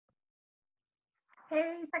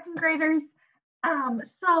Hey, second graders.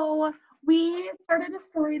 So we started a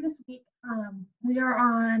story this week. We are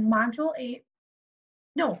on module 8.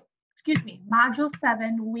 No, excuse me, module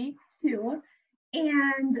 7, week 2.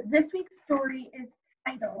 And this week's story is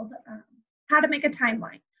titled How to Make a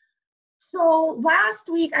Timeline. So last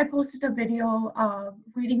week I posted a video of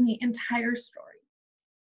reading the entire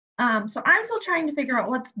story. So I'm still trying to figure out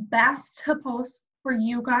what's best to post for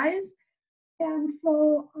you guys. And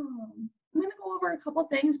so I'm going to go over a couple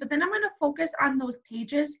things, but then I'm going to focus on those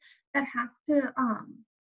pages that have to,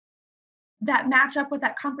 that match up with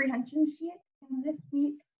that comprehension sheet. And this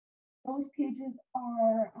week, those pages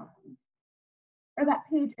are, or that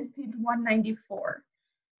page is page 194.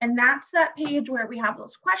 And that's that page where we have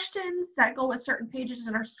those questions that go with certain pages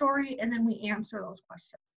in our story, and then we answer those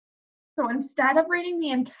questions. So instead of reading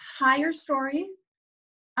the entire story,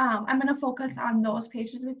 I'm going to focus on those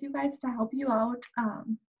pages with you guys to help you out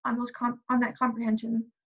on that comprehension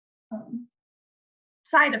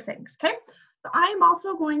side of things. Okay, so I'm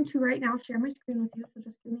also going to right now share my screen with you. So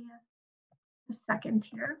just give me a second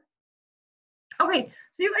here. Okay,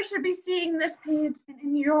 so you guys should be seeing this page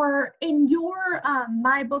in your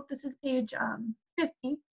my book. This is page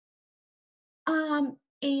 50.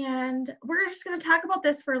 And we're just going to talk about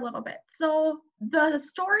this for a little bit. So the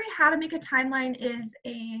story, How to Make a Timeline, is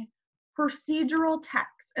a procedural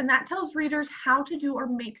text, and that tells readers how to do or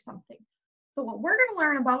make something. So what we're going to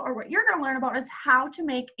learn about, or what you're going to learn about, is how to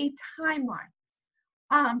make a timeline.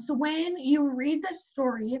 So when you read this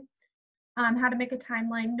story on how to make a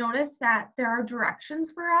timeline, notice that there are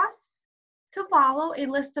directions for us to follow, a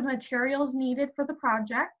list of materials needed for the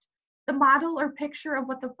project, the model or picture of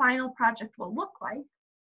what the final project will look like,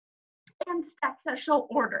 and steps that show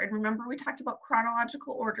order. And remember, we talked about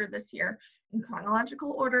chronological order this year. And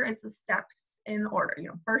chronological order is the steps in order,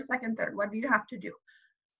 first, second, third. What do you have to do?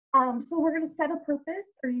 So we're going to set a purpose,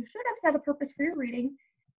 or you should have set a purpose for your reading.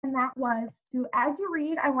 And that was to, as you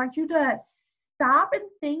read, I want you to stop and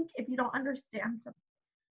think if you don't understand something.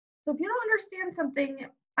 So if you don't understand something,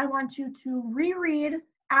 I want you to reread,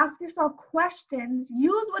 ask yourself questions,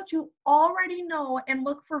 use what you already know, and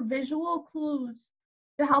look for visual clues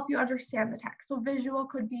to help you understand the text. So visual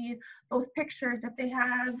could be those pictures, if they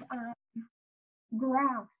have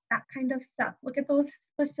graphs, that kind of stuff. Look at those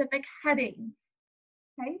specific headings,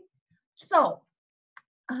 okay? So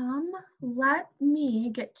let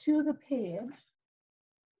me get to the page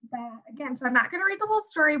that, again, so I'm not gonna read the whole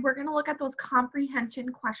story, we're gonna look at those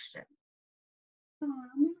comprehension questions.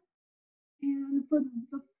 And for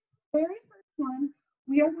the very first one,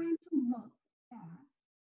 we are going to look at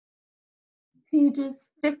pages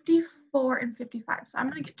 54 and 55. So I'm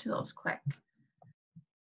going to get to those quick.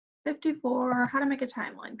 54, How to Make a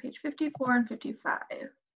Timeline, page 54 and 55.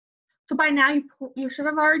 So by now you should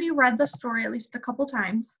have already read the story at least a couple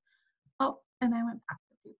times. Oh, and I went back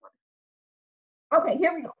 54. Okay,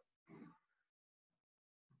 here we go.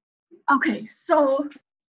 Okay, so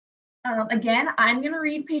again, I'm going to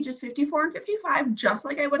read pages 54 and 55 just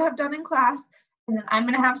like I would have done in class. And then I'm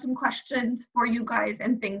going to have some questions for you guys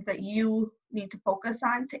and things that you need to focus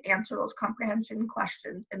on to answer those comprehension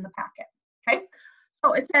questions in the packet. Okay,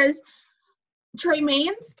 so it says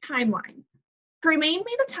Tremaine's timeline. Tremaine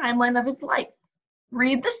made a timeline of his life.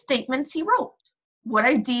 Read the statements he wrote. What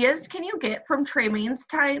ideas can you get from Tremaine's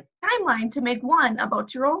timeline to make one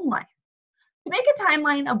about your own life? To make a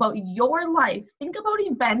timeline about your life, think about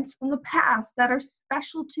events from the past that are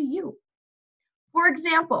special to you. For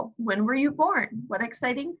example, when were you born? What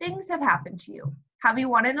exciting things have happened to you? Have you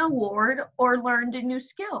won an award or learned a new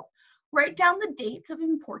skill? Write down the dates of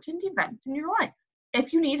important events in your life.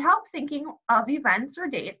 If you need help thinking of events or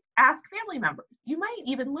dates, ask family members. You might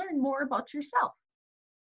even learn more about yourself.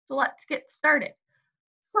 So let's get started.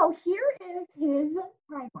 So here is his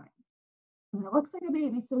timeline. And it looks like a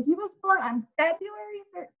baby. So he was born on February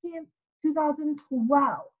 13th,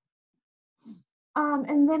 2012.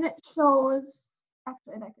 And then it shows,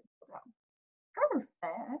 actually, I could go down.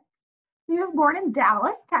 Perfect. He was born in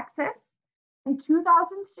Dallas, Texas in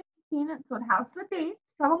 2016. And so it has the date.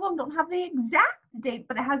 Some of them don't have the exact date,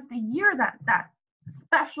 but it has the year that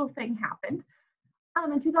special thing happened.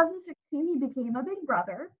 In 2016, he became a big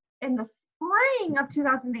brother. In the spring of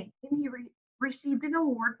 2018, he received an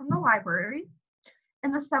award from the library.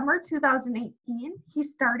 In the summer 2018, he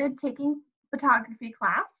started taking photography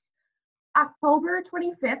class. October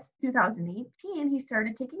 25th, 2018, he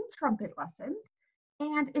started taking trumpet lessons.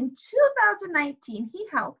 And in 2019, he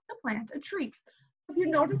helped to plant a tree. If you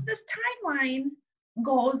notice, this timeline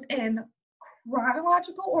goes in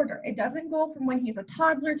chronological order. It doesn't go from when he's a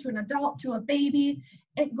toddler to an adult to a baby.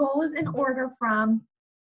 It goes in order from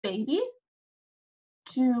baby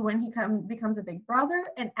to when he becomes a big brother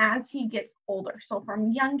and as he gets older. So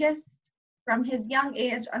from his young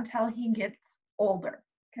age until he gets older,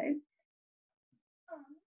 okay?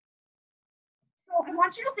 So I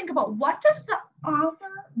want you to think about, what does the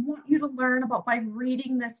author want you to learn about by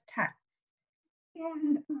reading this text?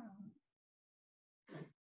 And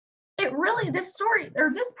it really, this story,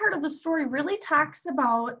 or this part of the story really talks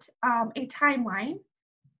about a timeline,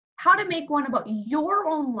 how to make one about your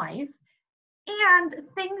own life, and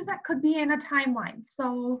things that could be in a timeline.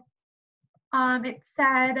 So it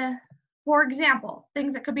said, for example,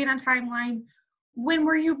 things that could be in a timeline: when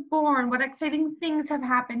were you born? What exciting things have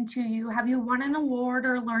happened to you? Have you won an award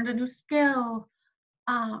or learned a new skill?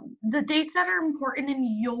 The dates that are important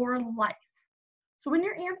in your life. So when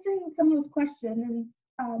you're answering some of those questions,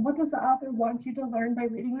 and what does the author want you to learn by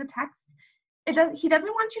reading the text? He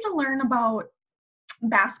doesn't want you to learn about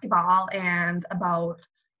basketball and about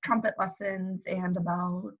trumpet lessons and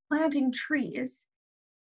about planting trees.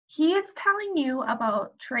 He is telling you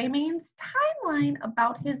about Tremaine's timeline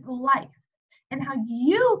about his life and how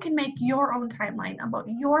you can make your own timeline about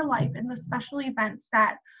your life and the special events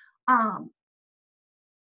that have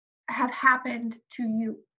happened to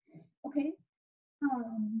you. Okay.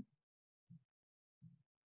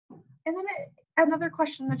 And then another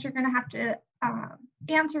question that you're going to have to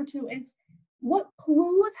answer to is, what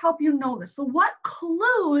clues help you know this? So what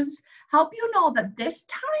clues help you know that this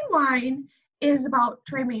timeline is about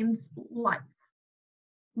Tremaine's life?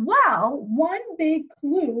 Well, one big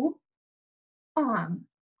clue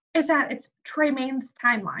is that it's Tremaine's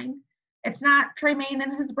timeline. It's not Tremaine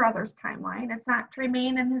and his brother's timeline. It's not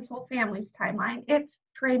Tremaine and his whole family's timeline. It's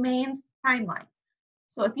Tremaine's timeline.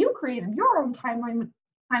 So if you created your own timeline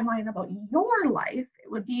about your life, it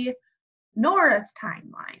would be Nora's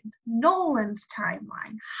timeline, Nolan's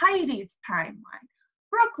timeline, Heidi's timeline,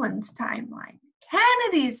 Brooklyn's timeline,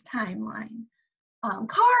 Kennedy's timeline,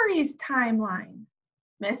 Kari's timeline,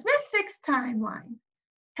 Miss Mystic's timeline.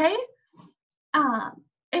 Okay?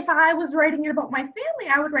 If I was writing it about my family,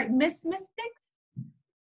 I would write Miss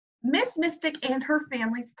Mystic and her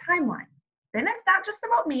family's timeline. Then it's not just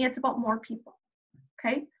about me, it's about more people.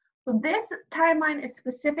 Okay? So this timeline is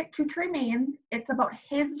specific to Tremaine. It's about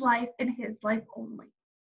his life and his life only.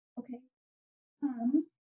 Okay.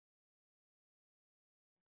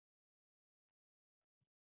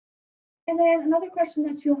 And then another question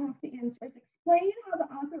that you'll have to answer is, explain how the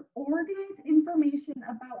author organized information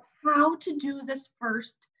about how to do this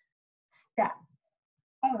first step.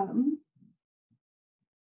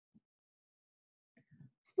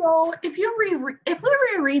 So if we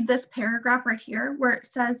reread this paragraph right here where it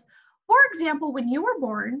says, for example, when you were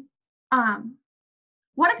born,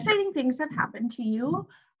 what exciting things have happened to you?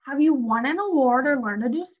 Have you won an award or learned a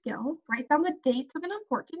new skill? Write down the dates of an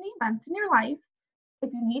important event in your life.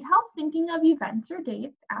 If you need help thinking of events or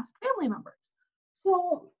dates, ask family members.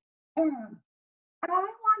 So I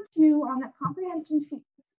want you on that comprehension sheet to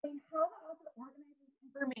explain how the author organizes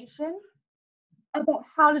information about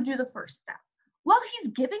how to do the first step. Well,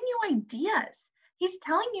 he's giving you ideas. He's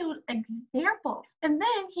telling you examples, and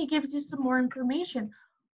then he gives you some more information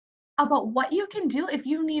about what you can do if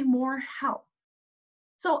you need more help.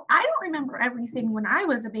 So I don't remember everything when I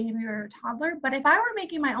was a baby or a toddler, but if I were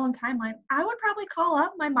making my own timeline, I would probably call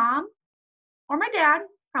up my mom or my dad,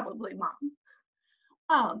 probably mom,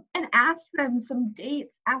 and ask them some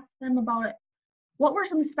dates, ask them about it. What were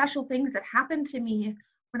some special things that happened to me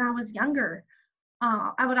when I was younger?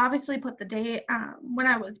 I would obviously put the date when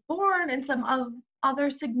I was born and some of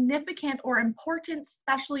other significant or important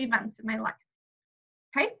special events in my life.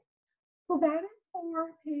 Okay, so that is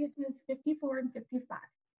for pages 54 and 55.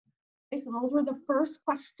 Okay, so those were the first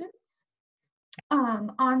questions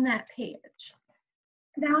on that page.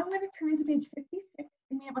 Now I'm going to turn to page 56,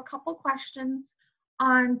 and we have a couple questions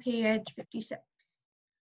on page 56.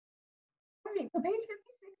 All right, so page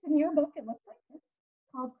 56 in your book, it looks like this,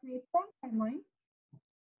 called Create Strong Timeline.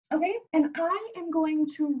 Okay, and I am going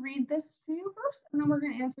to read this to you first, and then we're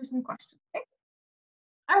going to answer some questions. Okay?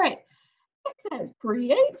 All right, it says,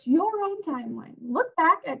 create your own timeline. Look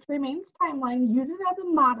back at Tremaine's timeline, use it as a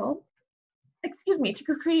model, to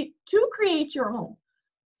create your own.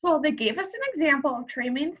 So they gave us an example of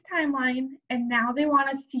Tremaine's timeline, and now they want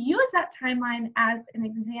us to use that timeline as an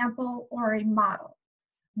example or a model.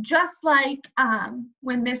 Just like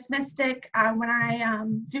when Miss Mystic, when I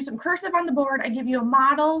do some cursive on the board, I give you a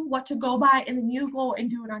model, what to go by, and then you go and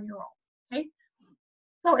do it on your own, okay?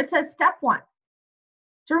 So it says step 1.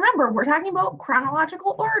 So remember, we're talking about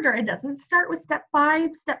chronological order. It doesn't start with step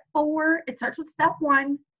 5, step 4. It starts with step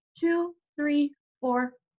 1, 2, 3,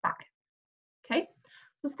 4, 5, okay?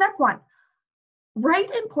 So step 1,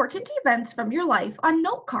 Write important events from your life on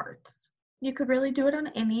note cards. You could really do it on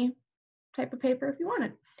any type of paper if you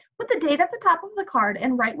wanted. Put the date at the top of the card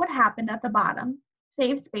and write what happened at the bottom.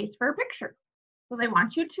 Save space for a picture. So they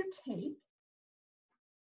want you to take,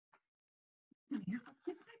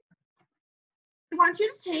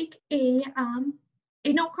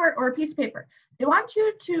 a note card or a piece of paper. They want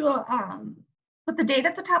you to put the date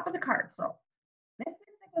at the top of the card. So Miss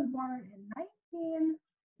Mystic was born in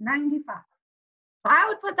 1995. So I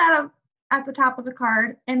would put that up at the top of the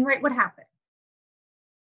card and write what happened.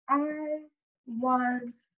 I was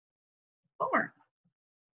born.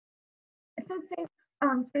 It says save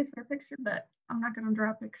space for a picture, but I'm not going to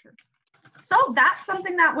draw a picture. So that's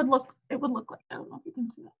something that would look like. I don't know if you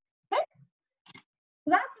can see that. Okay.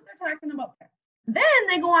 So that's what they're talking about there. Then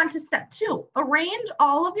they go on to step 2. Arrange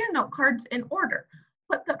all of your note cards in order.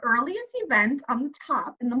 Put the earliest event on the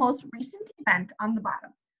top and the most recent event on the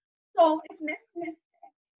bottom. So if Miss Mystic,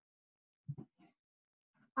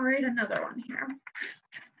 I'll write another one here.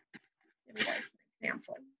 Give you guys an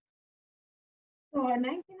example. So in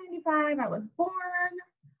 1995, I was born.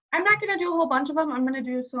 I'm not going to do a whole bunch of them. I'm going to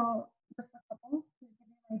do just a couple to give you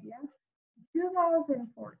an idea.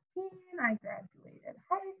 2014, I graduated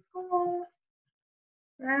high school.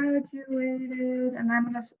 And I'm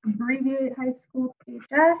going to abbreviate high school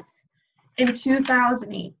HS. In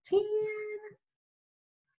 2018,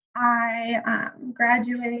 I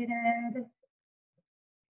graduated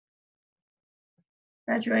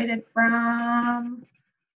from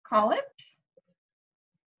college.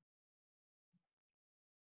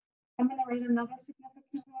 I'm going to write another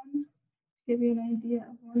significant one to give you an idea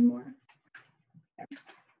of one more.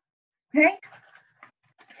 Okay.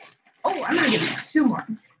 Oh, I'm going to give you 2 more.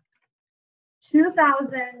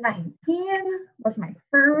 2019 was my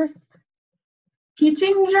first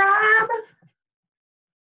teaching job.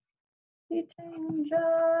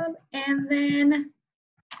 And then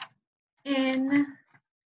in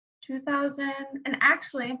 2000, and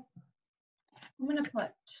actually, I'm going to put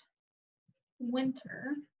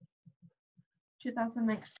winter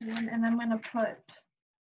 2019, and I'm going to put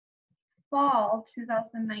fall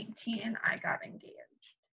 2019, I got engaged.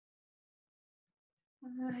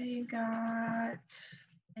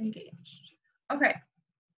 Okay.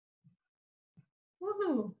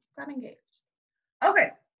 Woohoo, got engaged.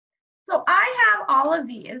 Okay, so I have all of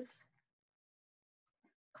these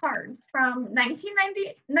cards from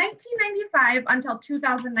 1995 until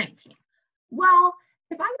 2019. Well,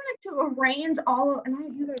 if I wanted to arrange all of,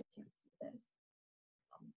 and you guys can't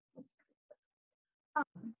see this.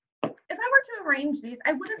 If I were to arrange these,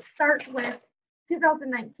 I wouldn't start with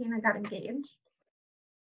 2019, I got engaged,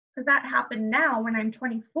 because that happened now when I'm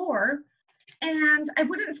 24. And I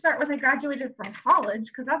wouldn't start with I graduated from college,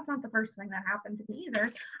 because that's not the first thing that happened to me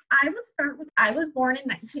either. I would start with I was born in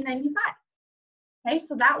 1995. Okay,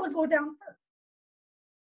 so that would go down first.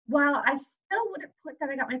 While I still wouldn't put that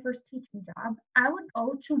I got my first teaching job, I would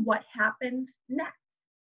go to what happened next.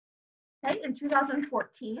 Okay, in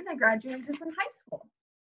 2014, I graduated from high school.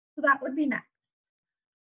 So that would be next.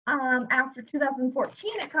 After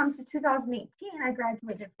 2014, it comes to 2018, I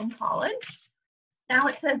graduated from college. Now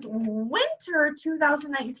it says winter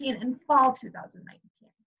 2019 and fall 2019.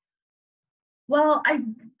 Well, I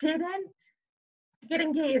didn't get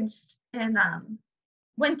engaged in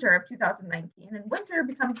winter of 2019, and winter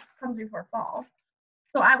comes before fall.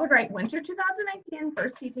 So I would write winter 2019,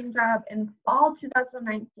 first teaching job, and fall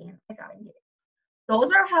 2019, I got engaged.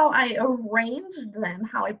 Those are how I arranged them,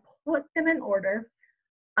 how I put them in order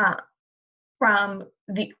from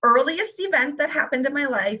the earliest event that happened in my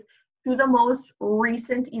life to the most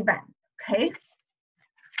recent event, okay?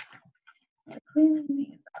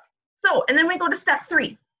 So, and then we go to step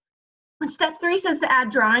 3. Step 3 says to add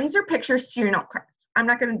drawings or pictures to your note cards. I'm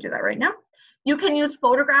not going to do that right now. You can use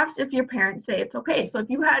photographs if your parents say it's okay. So if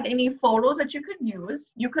you had any photos that you could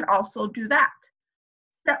use, you could also do that.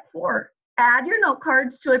 Step 4, add your note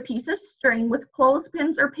cards to a piece of string with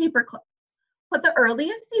clothespins or paper clips. Put the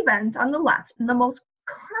earliest event on the left and the most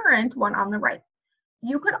current one on the right.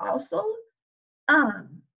 You could also,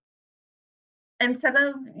 instead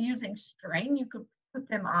of using string, you could put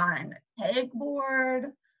them on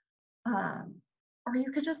pegboard, or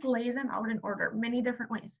you could just lay them out in order, many different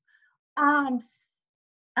ways. And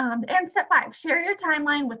step 5, share your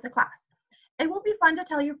timeline with the class. It will be fun to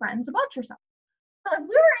tell your friends about yourself. So if we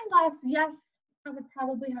were in class, yes, I would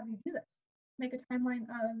probably have you do this. Make a timeline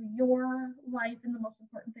of your life and the most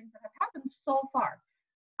important things that have happened so far.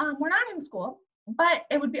 We're not in school, but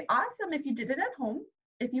it would be awesome if you did it at home,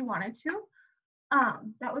 if you wanted to.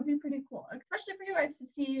 That would be pretty cool, especially for you guys to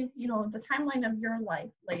see, the timeline of your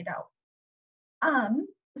life laid out.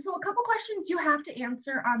 So a couple questions you have to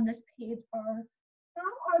answer on this page are, how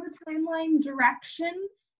are the timeline directions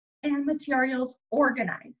and materials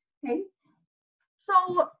organized? Okay,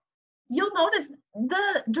 so you'll notice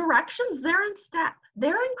the directions, they're in step.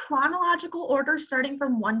 They're in chronological order starting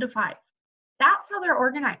from 1 to 5. That's how they're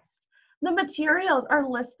organized. The materials are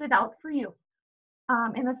listed out for you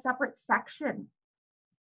in a separate section.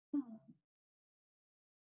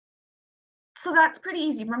 So that's pretty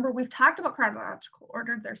easy. Remember, we've talked about chronological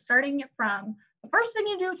order. They're starting it from the first thing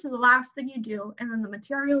you do to the last thing you do, and then the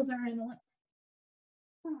materials are in a list.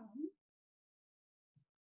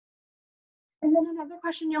 And then another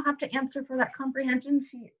question you'll have to answer for that comprehension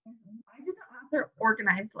sheet: why did the author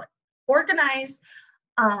organize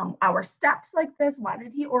our steps like this? Why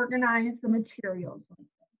did he organize the materials like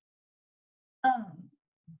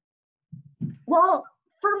this? Well,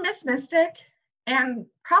 for Miss Mystic, and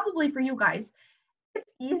probably for you guys,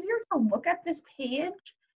 it's easier to look at this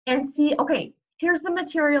page and see, okay, here's the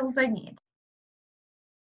materials I need.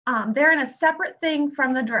 They're in a separate thing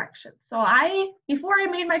from the directions. So before I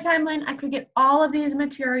made my timeline, I could get all of these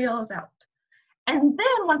materials out. And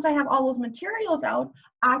then once I have all those materials out,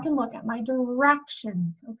 I can look at my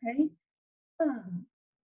directions, okay?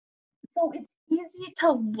 So it's easy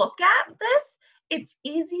to look at this. It's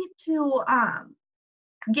easy to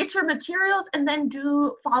get your materials and then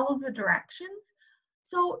follow the directions.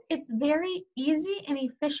 So it's very easy and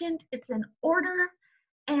efficient. It's in order,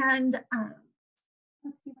 and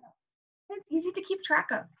let's see what else. It's easy to keep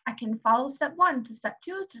track of. I can follow step 1 to step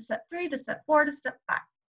 2 to step 3 to step 4 to step 5.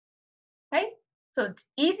 Okay, so it's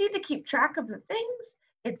easy to keep track of the things.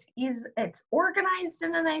 It's easy. It's organized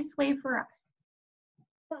in a nice way for us.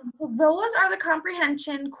 So those are the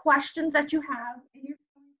comprehension questions that you have in your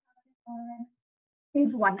on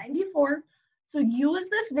page 194. So use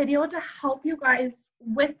this video to help you guys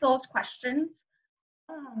with those questions.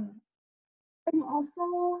 I'm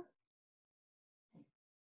also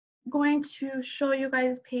going to show you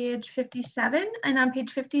guys page 57, and on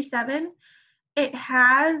page 57, it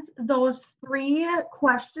has those 3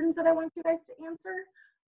 questions that I want you guys to answer.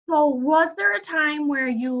 So was there a time where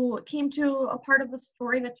you came to a part of the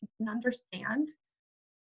story that you didn't understand?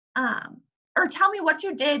 Or tell me what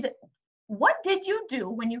you did. What did you do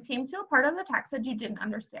when you came to a part of the text that you didn't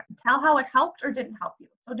understand? Tell how it helped or didn't help you.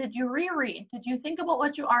 So did you reread? Did you think about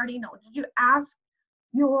what you already know? Did you ask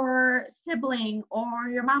your sibling or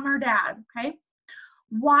your mom or dad? Okay.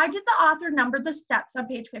 Why did the author number the steps on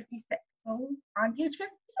page 56? So on page 56,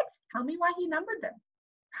 tell me why he numbered them.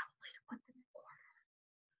 Probably to put them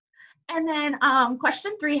in order. And then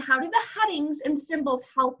question 3, how do the headings and symbols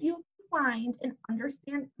help you find and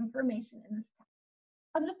understand information in this text?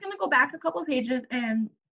 I'm just going to go back a couple of pages and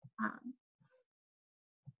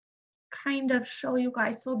kind of show you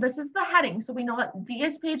guys. So this is the heading. So we know that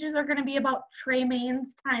these pages are going to be about Tremaine's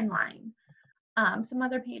timeline. Some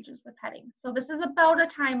other pages with headings. So this is about a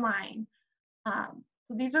timeline.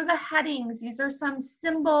 So these are the headings. These are some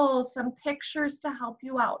symbols, some pictures to help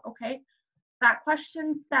you out, okay? That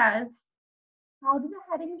question says, how do the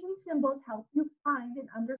headings and symbols help you find and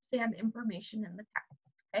understand information in the text,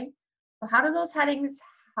 okay? So how do those headings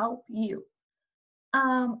help you?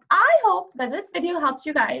 I hope that this video helps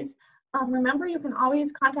you guys. Remember, you can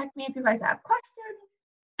always contact me if you guys have questions,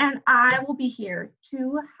 and I will be here to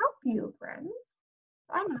help you, friends.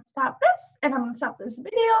 I'm going to stop this, and I'm going to stop this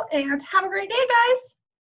video, and have a great day, guys.